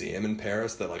museum in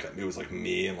Paris that it was like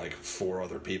me and like 4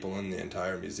 other people in the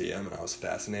entire museum, and I was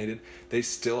fascinated. They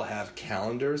still have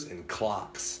calendars and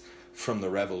clocks from the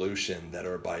Revolution that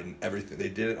are by everything. They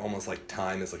did it almost like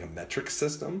time as like a metric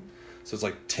system. So it's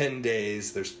like 10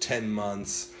 days, there's 10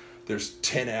 months, there's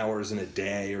 10 hours in a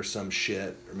day or some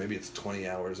shit, or maybe it's 20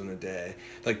 hours in a day.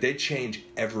 Like, they change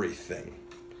everything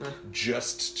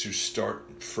just to start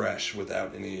fresh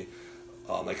without any,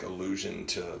 allusion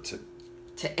to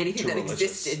anything that religious.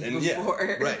 existed And,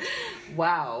 before. Yeah, right.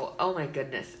 Wow. Oh my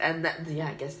goodness. And that,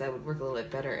 I guess that would work a little bit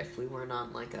better if we weren't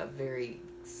on like a very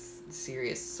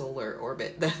serious solar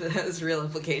orbit that has real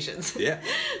implications. Yeah.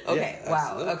 Okay. Yeah, wow.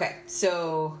 absolutely. Okay.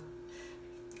 So.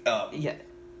 Yeah.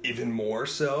 Even more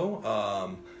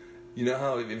so, you know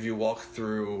how if you walk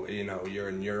through, you're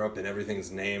in Europe and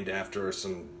everything's named after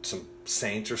some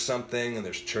saint or something, and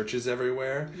there's churches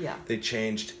everywhere? Yeah. They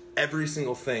changed every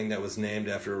single thing that was named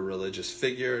after a religious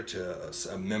figure to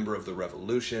a member of the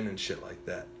revolution and shit like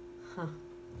that. Huh.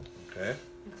 Okay?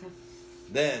 Okay.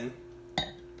 Then,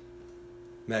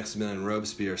 Maximilian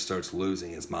Robespierre starts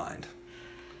losing his mind.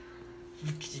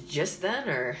 Just then,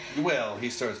 or? Well, he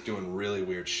starts doing really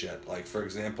weird shit. Like, for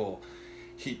example,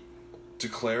 he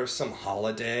declares some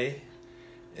holiday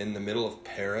in the middle of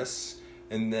Paris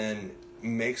and then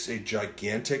makes a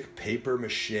gigantic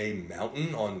papier-mâché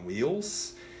mountain on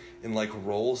wheels and,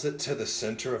 rolls it to the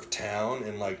center of town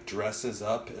and, dresses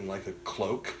up in, a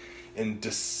cloak and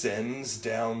descends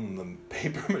down the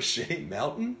papier-mâché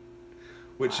mountain,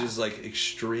 which is,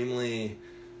 extremely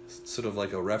sort of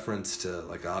like a reference to,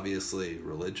 obviously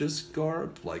religious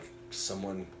garb,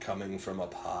 someone coming from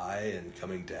up high and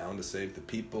coming down to save the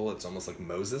people. It's almost like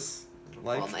Moses.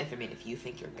 Well, if you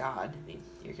think you're God,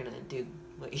 you're gonna do,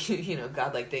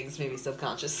 godlike things, maybe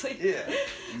subconsciously. Yeah,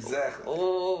 exactly.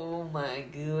 Oh my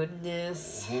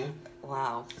goodness. Mm-hmm.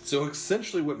 Wow. So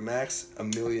essentially what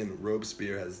Maximilian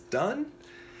Robespierre has done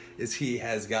is he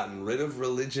has gotten rid of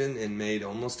religion and made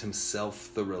almost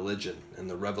himself the religion, and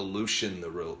the revolution the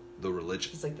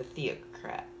religion. He's like the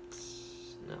theocrat.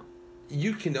 No.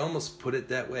 You can almost put it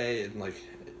that way, and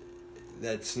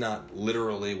that's not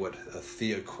literally what a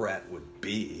theocrat would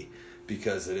be,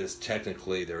 because it is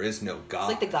technically, there is no God.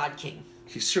 It's like the God King.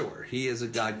 He is a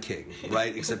God King,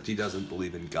 right? Except he doesn't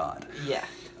believe in God. Yeah.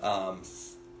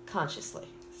 Consciously.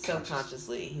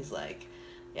 Subconsciously, he's like,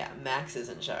 yeah, Max is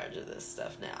in charge of this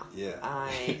stuff now. Yeah.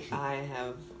 I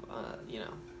have,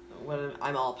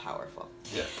 I'm all powerful.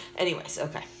 Yeah. Anyways,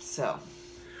 okay, so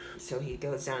he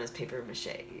goes down his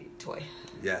papier-mâché toy.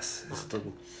 Yes, his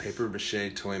little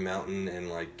papier-mâché toy mountain,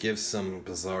 and gives some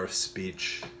bizarre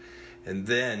speech, and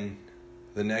then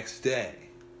the next day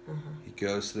he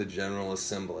goes to the General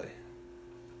Assembly.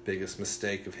 Biggest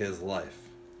mistake of his life.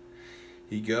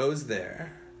 He goes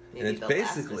there, Maybe and it's the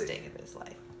basically last mistake of his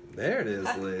life. There it is,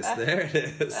 Liz. There it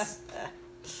is.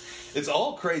 It's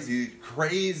all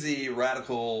crazy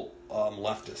radical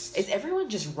leftists. Is everyone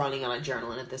just running on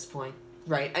adrenaline at this point?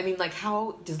 Right?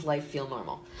 How does life feel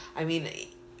normal? I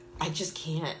just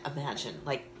can't imagine.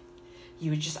 I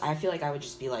feel like I would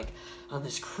just be on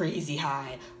this crazy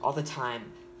high all the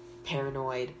time,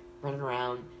 paranoid, running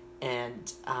around, and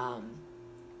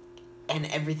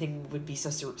everything would be so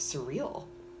surreal.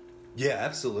 Yeah,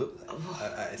 absolutely.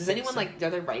 Does anyone are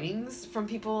there writings from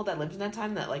people that lived in that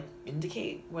time that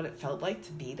indicate what it felt like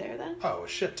to be there then? Oh, a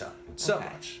shit ton. So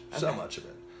much of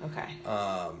it. Okay.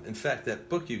 In fact, that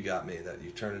book you got me that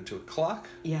you turned into a clock,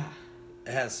 yeah,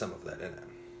 it has some of that in it.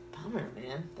 Bummer,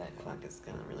 man. That clock is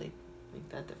gonna really make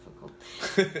that difficult.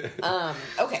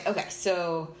 Okay.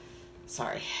 So,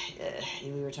 sorry,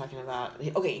 we were talking about.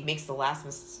 Okay, he makes the last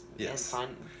mistake. Yes.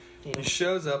 And he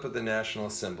shows up at the National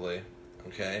Assembly.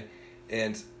 Okay.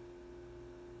 And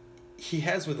he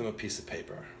has with him a piece of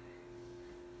paper.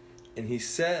 And he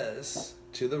says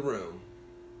to the room,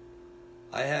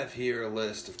 I have here a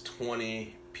list of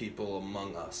 20 people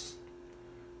among us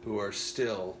who are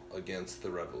still against the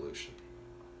revolution.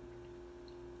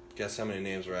 Guess how many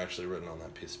names were actually written on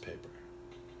that piece of paper?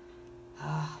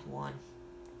 1.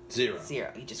 0.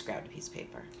 0. He just grabbed a piece of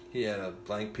paper. He had a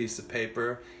blank piece of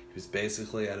paper. He was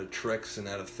basically out of tricks and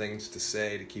out of things to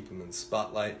say to keep him in the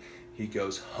spotlight. He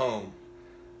goes home.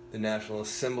 The National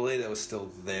Assembly that was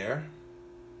still there,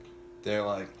 they're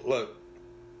like, look,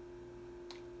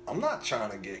 I'm not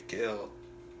trying to get killed,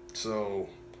 so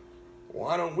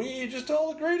why don't we just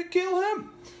all agree to kill him?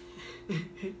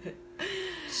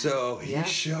 So he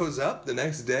shows up the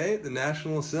next day at the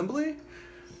National Assembly.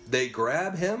 They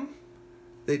grab him.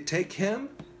 They take him.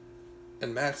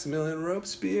 And Maximilian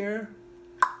Robespierre,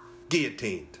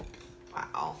 guillotined.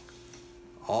 Wow.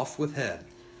 Off with head.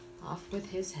 Off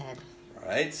with his head.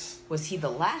 Right? Was he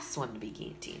the last one to be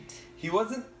guillotined? He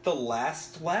wasn't the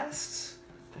last,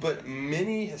 but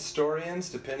many historians,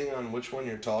 depending on which one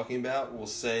you're talking about, will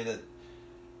say that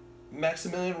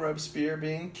Maximilian Robespierre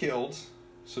being killed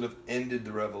sort of ended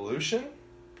the revolution.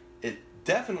 It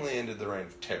definitely ended the Reign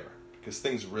of Terror, because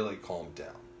things really calmed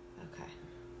down. Okay.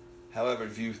 However,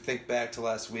 if you think back to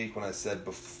last week when I said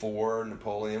before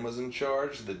Napoleon was in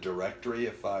charge, the Directory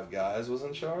of 5 guys was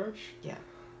in charge. Yeah.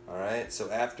 Alright, so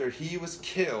after he was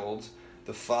killed,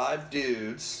 the 5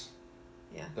 dudes,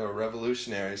 that were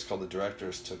revolutionaries called the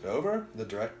Directors, took over. The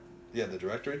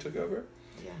Directory took over.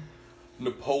 Yeah.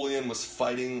 Napoleon was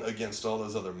fighting against all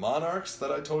those other monarchs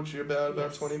that I told you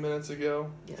about 20 minutes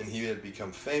ago. Yes. And he had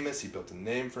become famous. He built a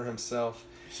name for himself.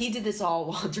 He did this all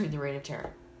while during the Reign of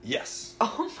Terror. Yes.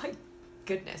 Oh my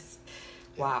goodness.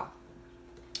 Wow.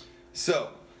 So,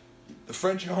 the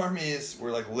French armies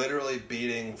were like literally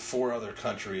beating 4 other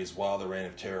countries while the Reign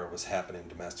of Terror was happening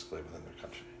domestically within their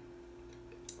country.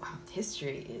 Wow,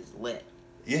 history is lit.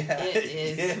 Yeah, it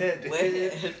is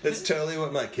lit. That's totally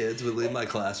what my kids would leave my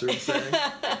classroom saying.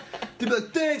 They'd be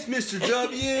like, thanks, Mr.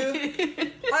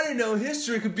 W. I didn't know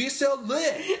history could be so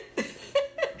lit.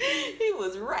 He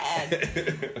was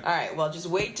rad. All right, well, just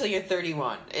wait till you're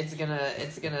 31. It's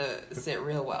gonna sit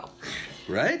real well.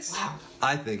 Right? Wow.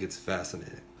 I think it's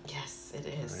fascinating. Yes, it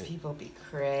is. Right. People be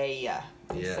cray.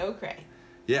 They're so cray.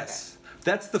 Yes. Okay.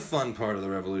 That's the fun part of the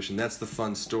revolution. That's the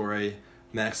fun story.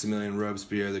 Maximilian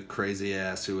Robespierre, the crazy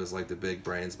ass who was like the big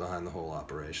brains behind the whole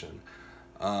operation.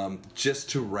 Just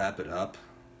to wrap it up,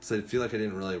 so I feel like I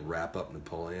didn't really wrap up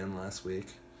Napoleon last week.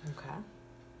 Okay.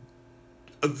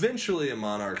 Eventually a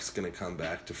monarch's going to come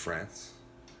back to France.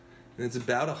 And it's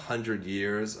about 100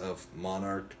 years of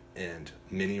monarch and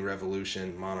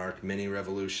mini-revolution. Monarch,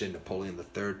 mini-revolution. Napoleon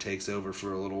III takes over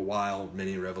for a little while.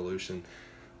 Mini-revolution.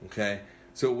 Okay?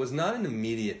 So it was not an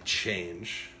immediate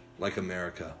change like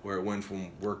America, where it went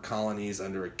from we're colonies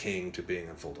under a king to being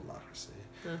a full democracy.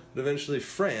 Yeah. But eventually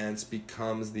France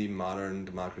becomes the modern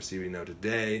democracy we know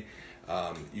today.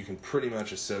 You can pretty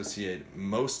much associate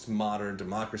most modern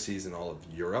democracies in all of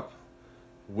Europe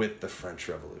with the French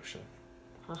Revolution.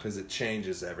 Because it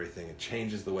changes everything. It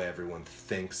changes the way everyone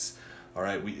thinks. All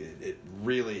right, it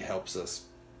really helps us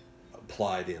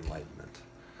apply the Enlightenment.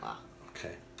 Wow.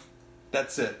 Okay.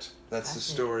 That's it. That's the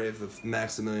story of the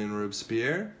Maximilian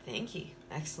Robespierre. Thank you.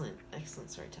 Excellent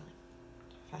storytelling.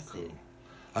 Fascinating. Cool.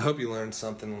 I hope you learned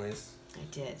something, Elise. I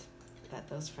did. That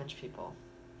those French people,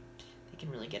 they can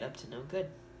really get up to no good.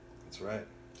 That's right.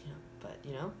 Yeah, but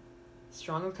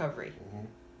strong recovery.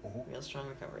 Mm-hmm. Mm-hmm. Real strong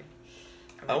recovery.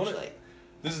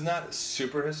 This is not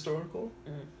super historical,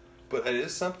 but it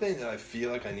is something that I feel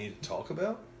like I need to talk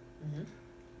about. Mm-hmm.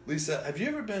 Lisa, have you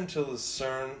ever been to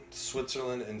Lucerne,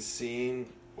 Switzerland, and seen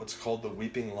what's called the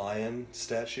Weeping Lion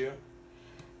statue?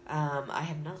 I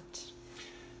have not.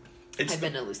 I've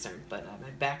been to Lucerne, but my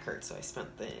back hurt, so I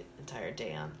spent the entire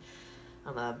day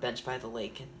on a bench by the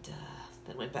lake and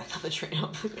then went back on the train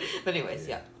home. But anyways,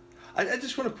 yeah. I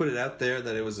just want to put it out there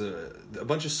that it was a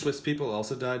bunch of Swiss people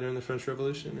also died during the French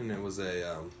Revolution, and it was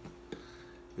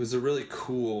a really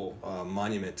cool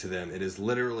monument to them. It is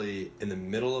literally in the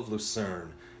middle of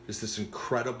Lucerne. There's this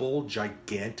incredible,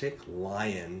 gigantic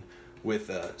lion with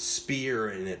a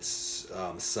spear in its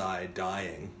side,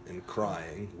 dying and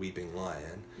crying, weeping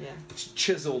lion. Yeah. It's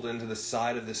chiseled into the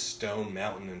side of this stone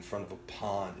mountain in front of a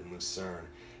pond in Lucerne.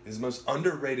 It's the most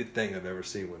underrated thing I've ever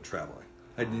seen when traveling.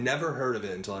 I'd never heard of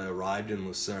it until I arrived in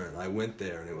Lucerne. I went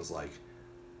there and it was like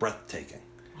breathtaking.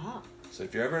 Wow. So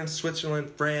if you're ever in Switzerland,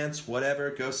 France,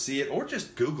 whatever, go see it or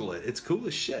just Google it. It's cool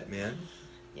as shit, man.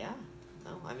 Yeah.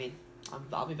 No, I mean,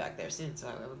 I'll be back there soon, so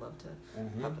I would love to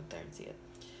pop up there and see it.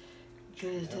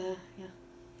 Good, yeah.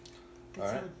 Good All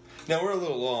right. sound. Now, we're a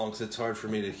little long because it's hard for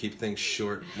me to keep things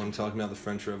short when I'm talking about the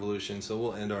French Revolution, so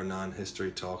we'll end our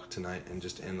non-history talk tonight and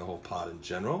just end the whole pod in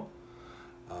general.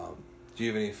 Do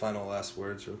you have any final last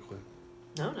words real quick?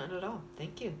 No, not at all.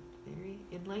 Thank you. Very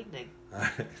enlightening. All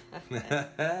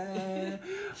right.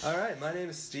 All right, my name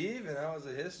is Steve, and I was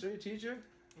a history teacher.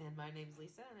 And my name's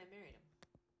Lisa, and I'm married.